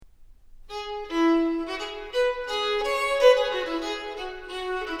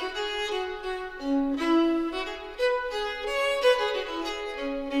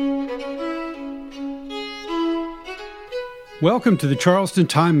Welcome to the Charleston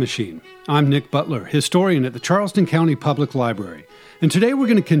Time Machine. I'm Nick Butler, historian at the Charleston County Public Library, and today we're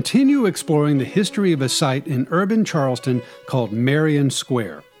going to continue exploring the history of a site in urban Charleston called Marion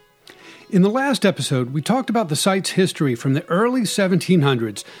Square. In the last episode, we talked about the site's history from the early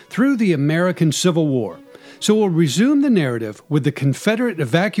 1700s through the American Civil War, so we'll resume the narrative with the Confederate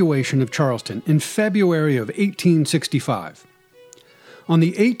evacuation of Charleston in February of 1865. On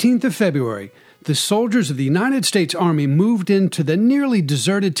the 18th of February, the soldiers of the United States Army moved into the nearly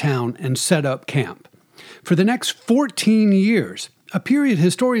deserted town and set up camp. For the next 14 years, a period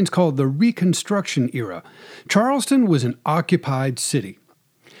historians call the Reconstruction era, Charleston was an occupied city.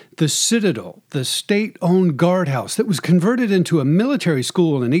 The Citadel, the state-owned guardhouse that was converted into a military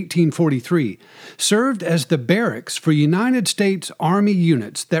school in 1843, served as the barracks for United States Army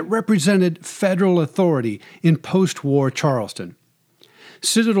units that represented federal authority in post-war Charleston.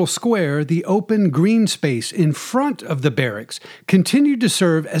 Citadel Square, the open green space in front of the barracks, continued to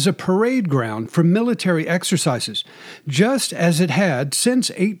serve as a parade ground for military exercises, just as it had since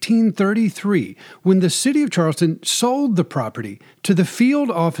 1833, when the city of Charleston sold the property to the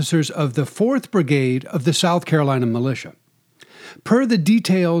field officers of the 4th Brigade of the South Carolina Militia. Per the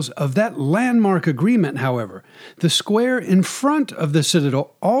details of that landmark agreement, however, the square in front of the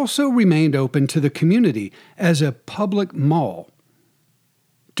Citadel also remained open to the community as a public mall.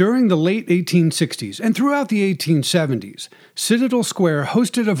 During the late 1860s and throughout the 1870s, Citadel Square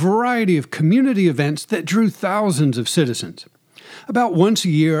hosted a variety of community events that drew thousands of citizens. About once a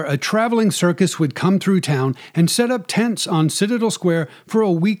year, a traveling circus would come through town and set up tents on Citadel Square for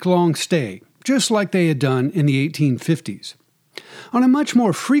a week-long stay, just like they had done in the 1850s. On a much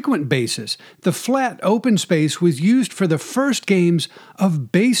more frequent basis, the flat open space was used for the first games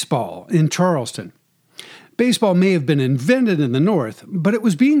of baseball in Charleston. Baseball may have been invented in the North, but it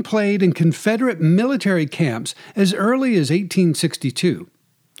was being played in Confederate military camps as early as 1862.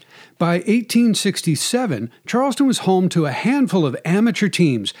 By 1867, Charleston was home to a handful of amateur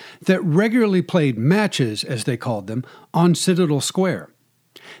teams that regularly played matches, as they called them, on Citadel Square.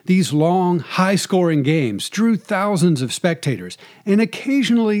 These long, high-scoring games drew thousands of spectators and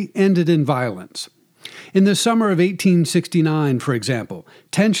occasionally ended in violence. In the summer of 1869, for example,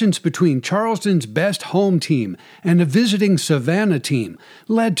 tensions between Charleston's best home team and a visiting Savannah team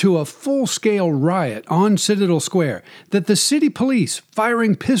led to a full-scale riot on Citadel Square that the city police,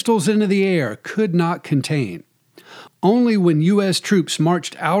 firing pistols into the air, could not contain. Only when U.S. troops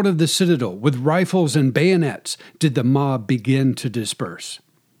marched out of the Citadel with rifles and bayonets did the mob begin to disperse.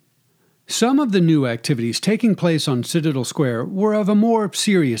 Some of the new activities taking place on Citadel Square were of a more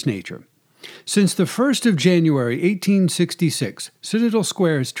serious nature. Since the 1st of January 1866, Citadel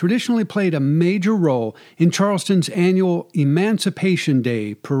Square has traditionally played a major role in Charleston's annual Emancipation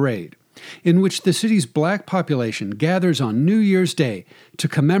Day parade, in which the city's black population gathers on New Year's Day to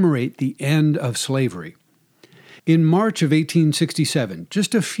commemorate the end of slavery. In March of 1867,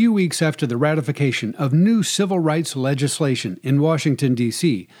 just a few weeks after the ratification of new civil rights legislation in Washington,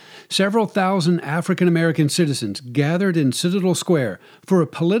 D.C., several thousand African American citizens gathered in Citadel Square for a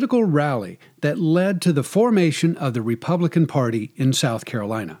political rally that led to the formation of the Republican Party in South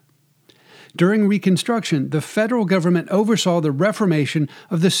Carolina. During Reconstruction, the federal government oversaw the reformation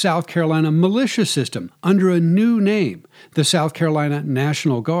of the South Carolina militia system under a new name, the South Carolina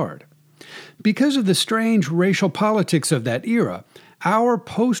National Guard. Because of the strange racial politics of that era, our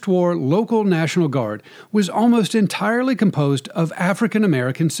post-war local National Guard was almost entirely composed of African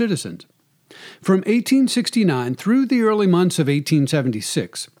American citizens. From 1869 through the early months of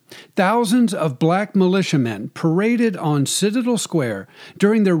 1876, thousands of black militiamen paraded on Citadel Square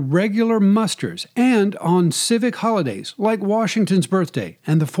during their regular musters and on civic holidays like Washington's birthday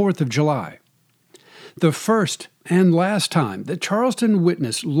and the 4th of July. The first and last time that Charleston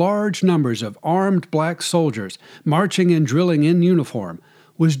witnessed large numbers of armed black soldiers marching and drilling in uniform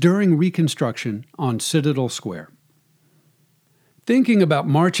was during Reconstruction on Citadel Square. Thinking about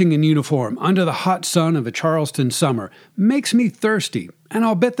marching in uniform under the hot sun of a Charleston summer makes me thirsty, and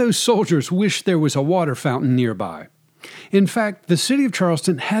I'll bet those soldiers wish there was a water fountain nearby. In fact, the city of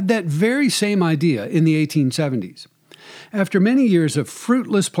Charleston had that very same idea in the 1870s. After many years of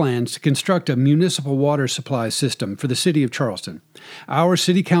fruitless plans to construct a municipal water supply system for the city of Charleston, our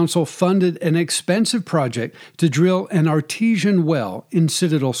city council funded an expensive project to drill an artesian well in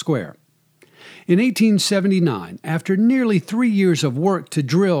Citadel Square. In 1879, after nearly 3 years of work to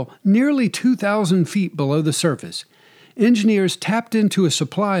drill nearly 2,000 feet below the surface, engineers tapped into a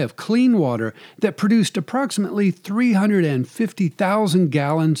supply of clean water that produced approximately 350,000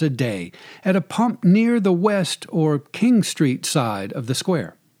 gallons a day at a pump near the West or King Street side of the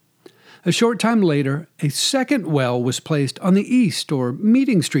square. A short time later, a second well was placed on the east or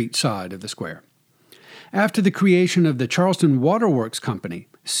Meeting Street side of the square. After the creation of the Charleston Waterworks Company,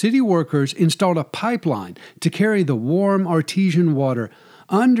 city workers installed a pipeline to carry the warm artesian water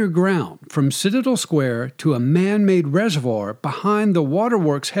underground from Citadel Square to a man-made reservoir behind the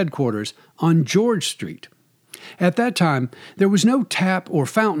Waterworks headquarters on George Street. At that time, there was no tap or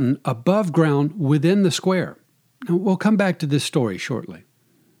fountain above ground within the square. We'll come back to this story shortly.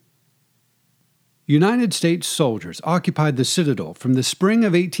 United States soldiers occupied the Citadel from the spring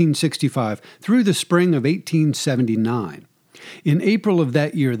of 1865 through the spring of 1879. In April of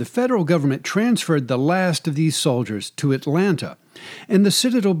that year, the federal government transferred the last of these soldiers to Atlanta, and the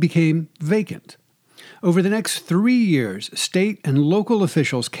Citadel became vacant. Over the next 3 years, state and local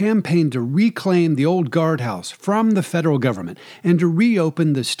officials campaigned to reclaim the old guardhouse from the federal government and to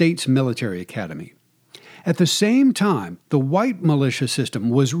reopen the state's military academy. At the same time, the white militia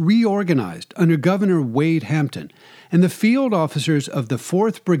system was reorganized under Governor Wade Hampton, and the field officers of the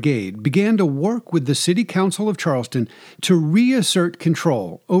 4th Brigade began to work with the City Council of Charleston to reassert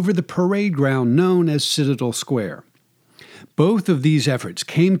control over the parade ground known as Citadel Square. Both of these efforts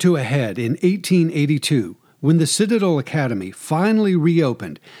came to a head in 1882, when the Citadel Academy finally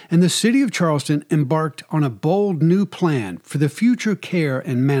reopened and the city of Charleston embarked on a bold new plan for the future care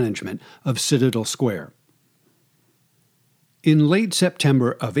and management of Citadel Square. In late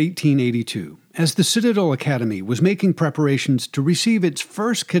September of 1882, as the Citadel Academy was making preparations to receive its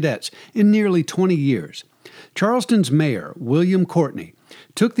first cadets in nearly 20 years, Charleston's mayor, William Courtney,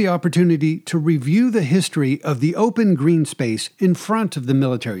 took the opportunity to review the history of the open green space in front of the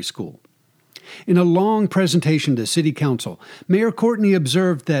military school. In a long presentation to City Council, Mayor Courtney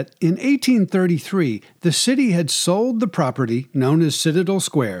observed that in 1833, the city had sold the property, known as Citadel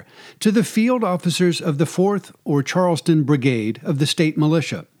Square, to the field officers of the 4th or Charleston Brigade of the state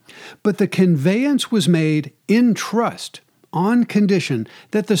militia. But the conveyance was made in trust on condition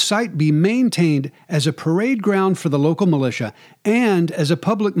that the site be maintained as a parade ground for the local militia and as a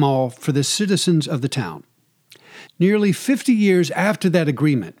public mall for the citizens of the town. Nearly 50 years after that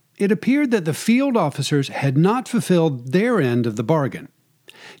agreement, it appeared that the field officers had not fulfilled their end of the bargain.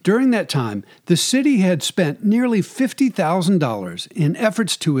 During that time, the city had spent nearly $50,000 in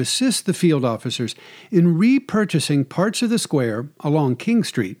efforts to assist the field officers in repurchasing parts of the square along King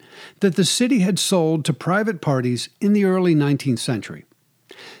Street that the city had sold to private parties in the early 19th century.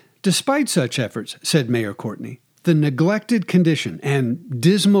 Despite such efforts, said Mayor Courtney, the neglected condition and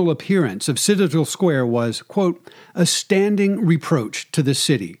dismal appearance of Citadel Square was, quote, a standing reproach to the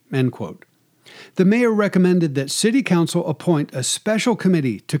city, end quote. The mayor recommended that City Council appoint a special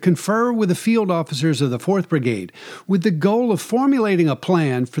committee to confer with the field officers of the 4th Brigade with the goal of formulating a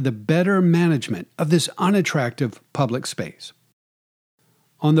plan for the better management of this unattractive public space.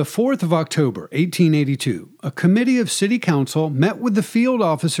 On the 4th of October, 1882, a committee of City Council met with the field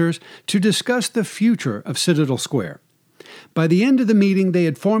officers to discuss the future of Citadel Square. By the end of the meeting, they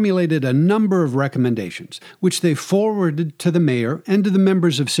had formulated a number of recommendations, which they forwarded to the mayor and to the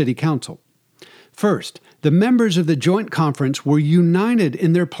members of City Council. First, the members of the Joint Conference were united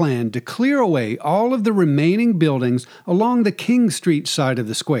in their plan to clear away all of the remaining buildings along the King Street side of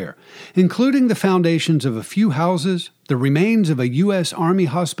the square, including the foundations of a few houses, the remains of a U.S. Army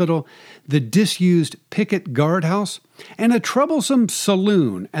hospital, the disused Pickett Guardhouse, and a troublesome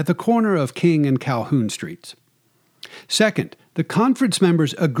saloon at the corner of King and Calhoun Streets. Second, the conference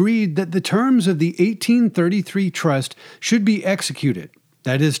members agreed that the terms of the 1833 trust should be executed,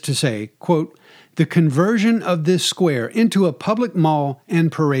 that is to say, quote, the conversion of this square into a public mall and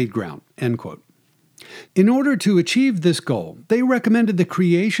parade ground, end quote. In order to achieve this goal, they recommended the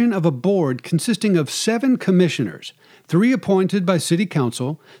creation of a board consisting of 7 commissioners, 3 appointed by City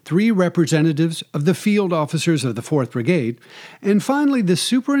Council, 3 representatives of the field officers of the 4th Brigade, and finally the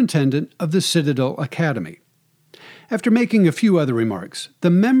superintendent of the Citadel Academy. After making a few other remarks, the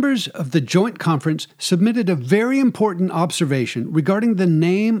members of the Joint Conference submitted a very important observation regarding the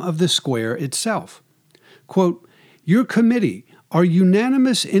name of the square itself. Quote, your committee are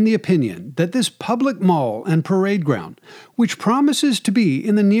unanimous in the opinion that this public mall and parade ground, which promises to be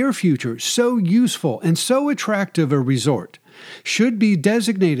in the near future so useful and so attractive a resort, should be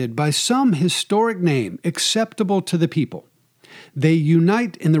designated by some historic name acceptable to the people. They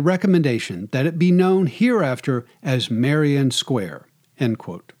unite in the recommendation that it be known hereafter as Marion Square, end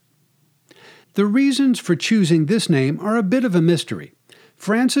quote. The reasons for choosing this name are a bit of a mystery.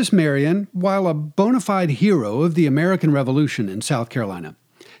 Francis Marion, while a bona fide hero of the American Revolution in South Carolina,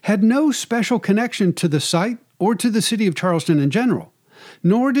 had no special connection to the site or to the city of Charleston in general,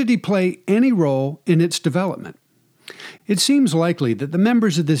 nor did he play any role in its development. It seems likely that the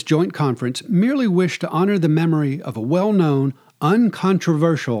members of this joint conference merely wished to honor the memory of a well-known,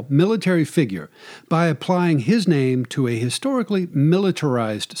 uncontroversial military figure by applying his name to a historically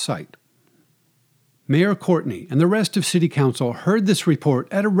militarized site. Mayor Courtney and the rest of City Council heard this report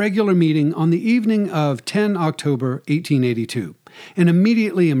at a regular meeting on the evening of 10 October 1882 and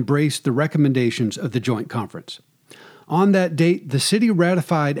immediately embraced the recommendations of the Joint Conference. On that date, the city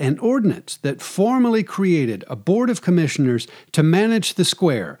ratified an ordinance that formally created a Board of Commissioners to manage the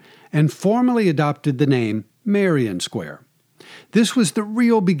square and formally adopted the name Marion Square. This was the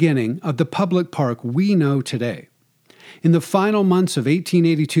real beginning of the public park we know today. In the final months of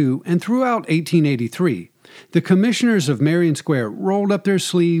 1882 and throughout 1883, the commissioners of Marion Square rolled up their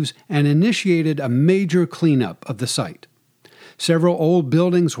sleeves and initiated a major cleanup of the site. Several old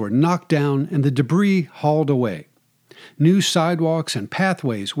buildings were knocked down and the debris hauled away. New sidewalks and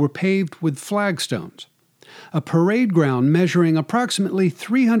pathways were paved with flagstones. A parade ground measuring approximately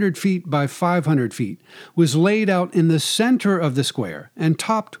 300 feet by 500 feet was laid out in the center of the square and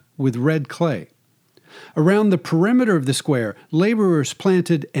topped with red clay. Around the perimeter of the square, laborers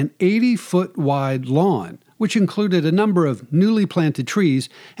planted an 80-foot-wide lawn, which included a number of newly planted trees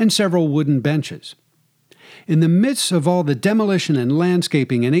and several wooden benches. In the midst of all the demolition and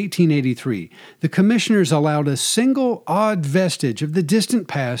landscaping in 1883, the commissioners allowed a single odd vestige of the distant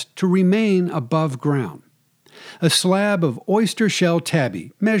past to remain above ground. A slab of oyster shell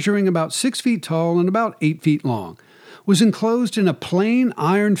tabby, measuring about 6 feet tall and about 8 feet long, was enclosed in a plain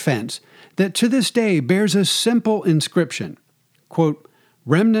iron fence that to this day bears a simple inscription, quote,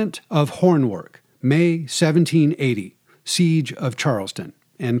 "Remnant of Hornwork, May 1780, Siege of Charleston,"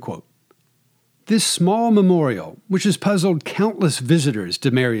 end quote. This small memorial, which has puzzled countless visitors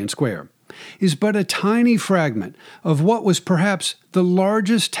to Marion Square, is but a tiny fragment of what was perhaps the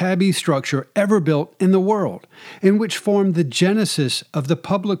largest tabby structure ever built in the world, and which formed the genesis of the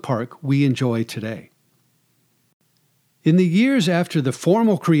public park we enjoy today. In the years after the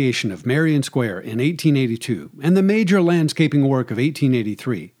formal creation of Marion Square in 1882 and the major landscaping work of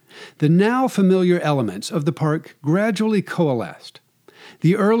 1883, the now familiar elements of the park gradually coalesced.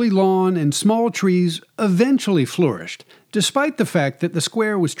 The early lawn and small trees eventually flourished, despite the fact that the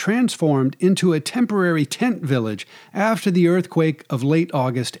square was transformed into a temporary tent village after the earthquake of late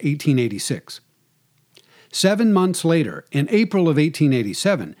August 1886. 7 months later, in April of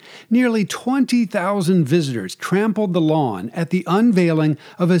 1887, nearly 20,000 visitors trampled the lawn at the unveiling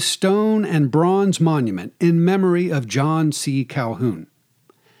of a stone and bronze monument in memory of John C. Calhoun.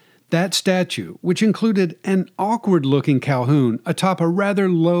 That statue, which included an awkward-looking Calhoun atop a rather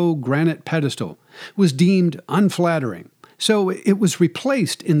low granite pedestal, was deemed unflattering, so it was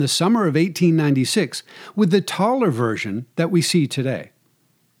replaced in the summer of 1896 with the taller version that we see today.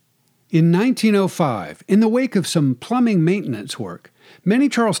 In 1905, in the wake of some plumbing maintenance work, many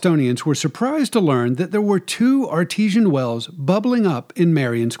Charlestonians were surprised to learn that there were 2 artesian wells bubbling up in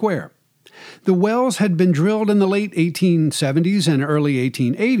Marion Square. The wells had been drilled in the late 1870s and early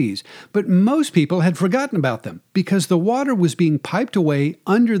 1880s, but most people had forgotten about them because the water was being piped away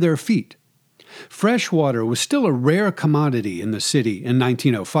under their feet. Fresh water was still a rare commodity in the city in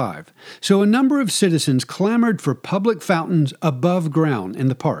 1905, so a number of citizens clamored for public fountains above ground in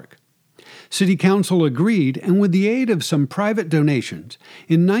the park. City Council agreed, and with the aid of some private donations,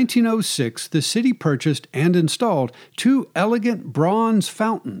 in 1906 the city purchased and installed 2 elegant bronze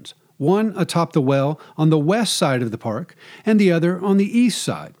fountains, one atop the well on the west side of the park and the other on the east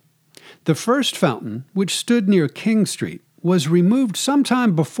side. The first fountain, which stood near King Street, was removed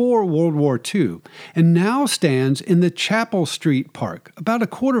sometime before World War II and now stands in the Chapel Street Park, about a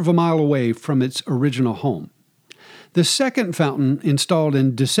quarter of a mile away from its original home. The second fountain, installed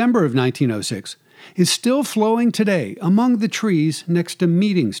in December of 1906, is still flowing today among the trees next to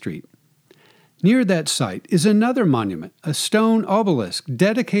Meeting Street. Near that site is another monument, a stone obelisk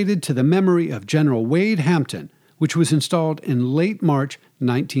dedicated to the memory of General Wade Hampton, which was installed in late March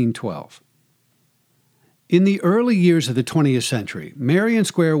 1912. In the early years of the 20th century, Marion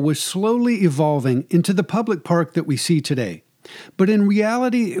Square was slowly evolving into the public park that we see today, but in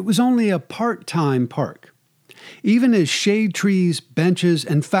reality it was only a part-time park. Even as shade trees, benches,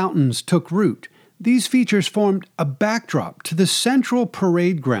 and fountains took root, these features formed a backdrop to the central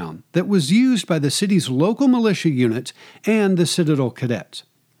parade ground that was used by the city's local militia units and the Citadel Cadets.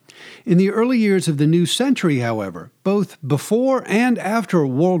 In the early years of the new century, however, both before and after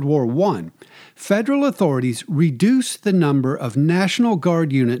World War I, federal authorities reduced the number of National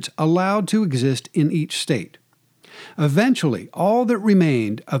Guard units allowed to exist in each state. Eventually, all that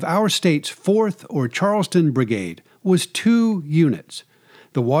remained of our state's 4th or Charleston Brigade was 2 units,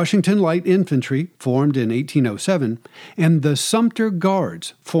 the Washington Light Infantry, formed in 1807, and the Sumter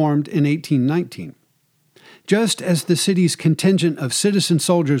Guards, formed in 1819. Just as the city's contingent of citizen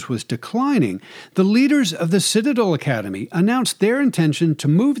soldiers was declining, the leaders of the Citadel Academy announced their intention to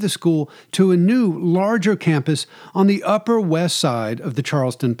move the school to a new, larger campus on the Upper West Side of the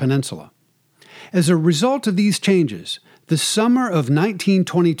Charleston Peninsula. As a result of these changes, the summer of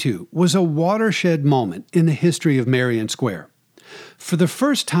 1922 was a watershed moment in the history of Marion Square. For the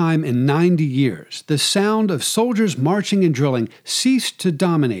first time in 90 years, the sound of soldiers marching and drilling ceased to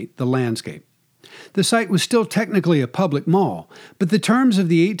dominate the landscape. The site was still technically a public mall, but the terms of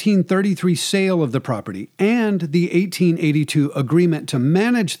the 1833 sale of the property and the 1882 agreement to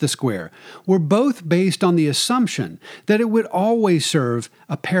manage the square were both based on the assumption that it would always serve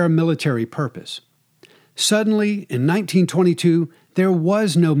a paramilitary purpose. Suddenly, in 1922, there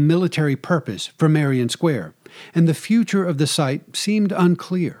was no military purpose for Marion Square, and the future of the site seemed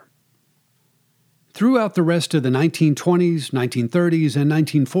unclear. Throughout the rest of the 1920s, 1930s, and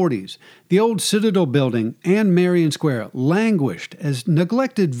 1940s, the old Citadel building and Marion Square languished as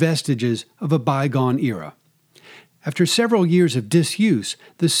neglected vestiges of a bygone era. After several years of disuse,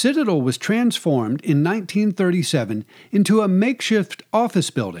 the Citadel was transformed in 1937 into a makeshift office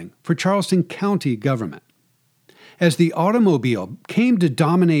building for Charleston County government. As the automobile came to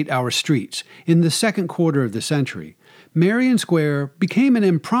dominate our streets in the second quarter of the century, Marion Square became an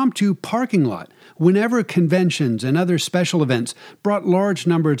impromptu parking lot whenever conventions and other special events brought large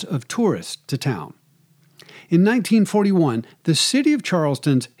numbers of tourists to town. In 1941, the City of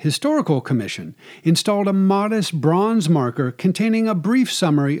Charleston's Historical Commission installed a modest bronze marker containing a brief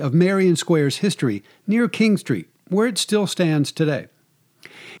summary of Marion Square's history near King Street, where it still stands today.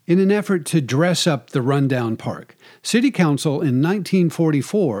 In an effort to dress up the rundown park, City Council in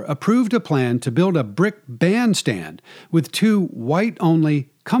 1944 approved a plan to build a brick bandstand with 2 white-only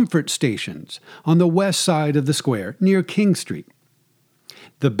comfort stations on the west side of the square near King Street.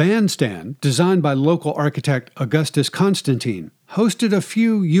 The bandstand, designed by local architect Augustus Constantine, hosted a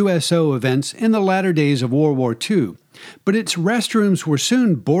few USO events in the latter days of World War II, but its restrooms were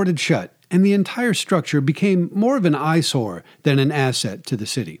soon boarded shut, and the entire structure became more of an eyesore than an asset to the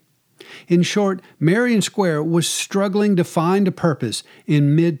city. In short, Marion Square was struggling to find a purpose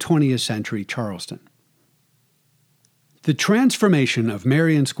in mid-20th century Charleston. The transformation of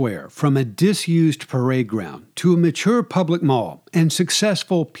Marion Square from a disused parade ground to a mature public mall and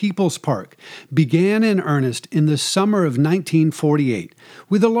successful People's Park began in earnest in the summer of 1948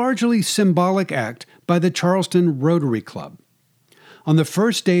 with a largely symbolic act by the Charleston Rotary Club. On the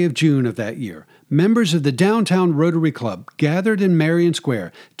first day of June of that year, members of the Downtown Rotary Club gathered in Marion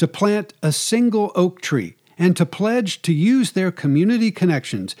Square to plant a single oak tree and to pledge to use their community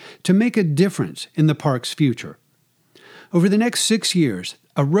connections to make a difference in the park's future. Over the next 6 years,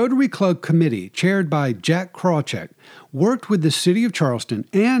 a Rotary Club committee chaired by Jack Krawcheck worked with the City of Charleston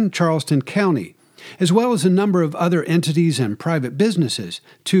and Charleston County, as well as a number of other entities and private businesses,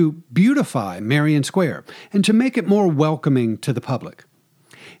 to beautify Marion Square and to make it more welcoming to the public.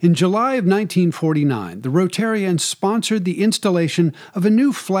 In July of 1949, the Rotarians sponsored the installation of a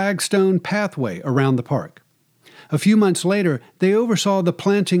new flagstone pathway around the park. A few months later, they oversaw the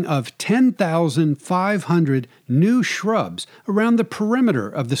planting of 10,500 new shrubs around the perimeter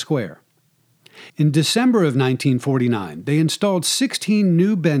of the square. In December of 1949, they installed 16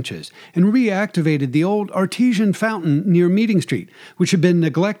 new benches and reactivated the old artesian fountain near Meeting Street, which had been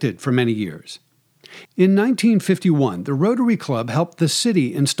neglected for many years. In 1951, the Rotary Club helped the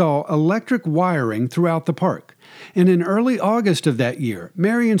city install electric wiring throughout the park, and in early August of that year,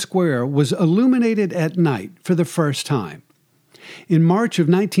 Marion Square was illuminated at night for the first time. In March of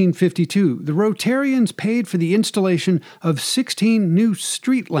 1952, the Rotarians paid for the installation of 16 new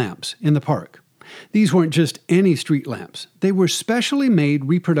street lamps in the park. These weren't just any street lamps. They were specially made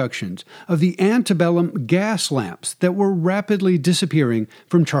reproductions of the antebellum gas lamps that were rapidly disappearing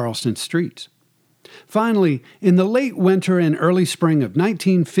from Charleston streets. Finally, in the late winter and early spring of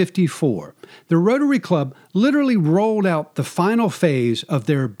 1954, the Rotary Club literally rolled out the final phase of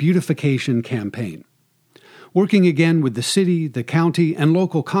their beautification campaign. Working again with the city, the county, and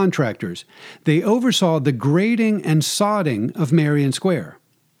local contractors, they oversaw the grading and sodding of Marion Square.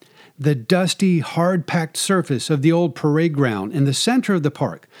 The dusty, hard-packed surface of the old parade ground in the center of the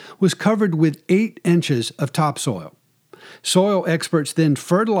park was covered with 8 inches of topsoil. Soil experts then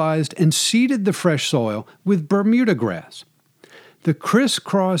fertilized and seeded the fresh soil with Bermuda grass. The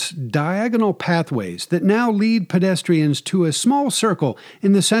crisscross diagonal pathways that now lead pedestrians to a small circle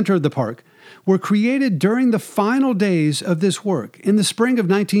in the center of the park were created during the final days of this work in the spring of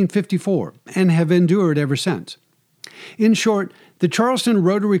 1954 and have endured ever since. In short, the Charleston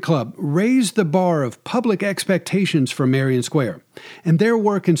Rotary Club raised the bar of public expectations for Marion Square, and their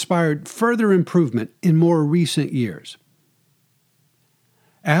work inspired further improvement in more recent years.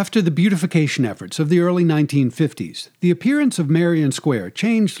 After the beautification efforts of the early 1950s, the appearance of Marion Square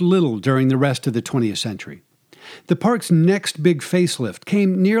changed little during the rest of the 20th century. The park's next big facelift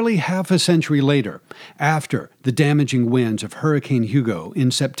came nearly half a century later, after the damaging winds of Hurricane Hugo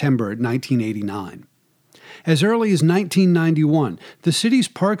in September 1989. As early as 1991, the city's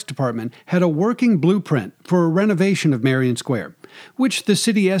Parks Department had a working blueprint for a renovation of Marion Square, which the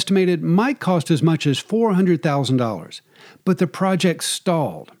city estimated might cost as much as $400,000. But the project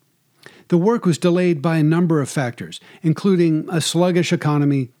stalled. The work was delayed by a number of factors, including a sluggish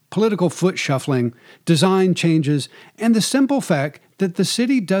economy, political foot shuffling, design changes, and the simple fact that the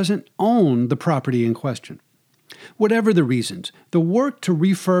city doesn't own the property in question. Whatever the reasons, the work to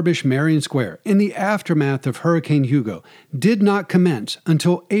refurbish Marion Square in the aftermath of Hurricane Hugo did not commence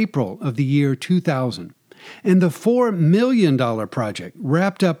until April of the year 2000, and the $4 million project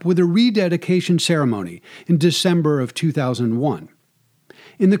wrapped up with a rededication ceremony in December of 2001.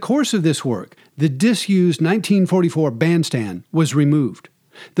 In the course of this work, the disused 1944 bandstand was removed,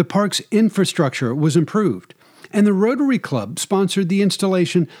 the park's infrastructure was improved, and the Rotary Club sponsored the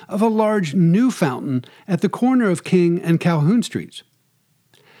installation of a large new fountain at the corner of King and Calhoun Streets.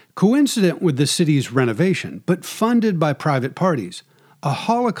 Coincident with the city's renovation, but funded by private parties, a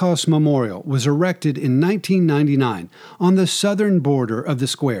Holocaust memorial was erected in 1999 on the southern border of the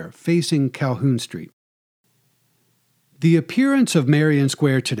square, facing Calhoun Street. The appearance of Marion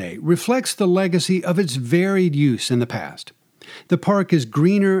Square today reflects the legacy of its varied use in the past. The park is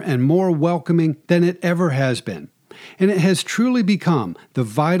greener and more welcoming than it ever has been, and it has truly become the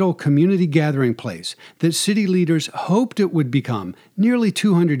vital community gathering place that city leaders hoped it would become nearly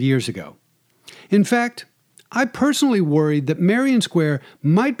 200 years ago. In fact, I personally worried that Marion Square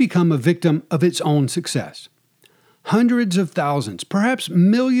might become a victim of its own success. Hundreds of thousands, perhaps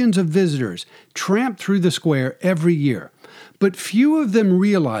millions of visitors tramp through the square every year, but few of them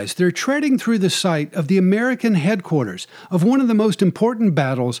realize they're treading through the site of the American headquarters of one of the most important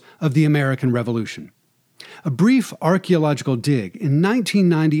battles of the American Revolution. A brief archaeological dig in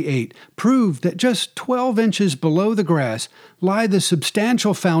 1998 proved that just 12 inches below the grass lie the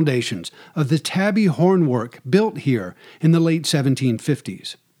substantial foundations of the tabby hornwork built here in the late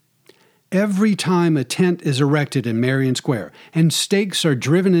 1750s. Every time a tent is erected in Marion Square and stakes are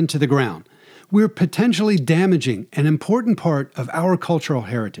driven into the ground, we're potentially damaging an important part of our cultural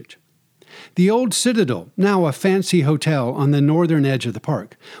heritage. The old Citadel, now a fancy hotel on the northern edge of the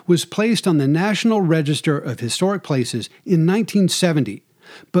park, was placed on the National Register of Historic Places in 1970,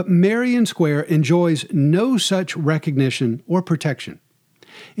 but Marion Square enjoys no such recognition or protection.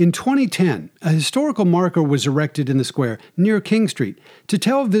 In 2010, a historical marker was erected in the square near King Street to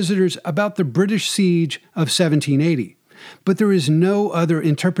tell visitors about the British siege of 1780, but there is no other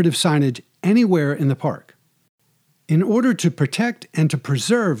interpretive signage anywhere in the park. In order to protect and to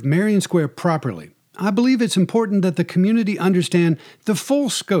preserve Marion Square properly, I believe it's important that the community understand the full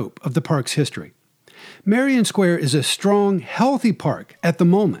scope of the park's history. Marion Square is a strong, healthy park at the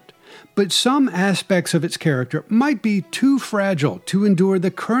moment, but some aspects of its character might be too fragile to endure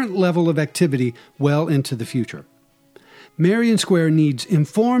the current level of activity well into the future. Marion Square needs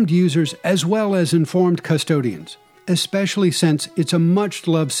informed users as well as informed custodians, especially since it's a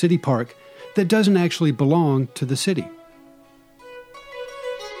much-loved city park that doesn't actually belong to the city.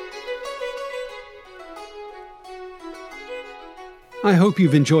 I hope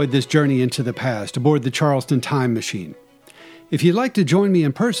you've enjoyed this journey into the past aboard the Charleston Time Machine. If you'd like to join me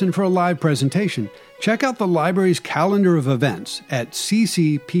in person for a live presentation, check out the library's calendar of events at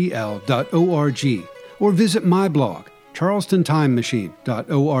ccpl.org or visit my blog,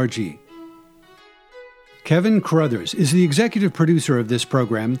 charlestontimemachine.org. Kevin Carruthers is the executive producer of this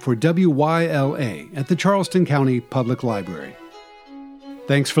program for WYLA at the Charleston County Public Library.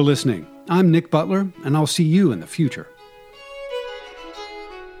 Thanks for listening. I'm Nick Butler, and I'll see you in the future.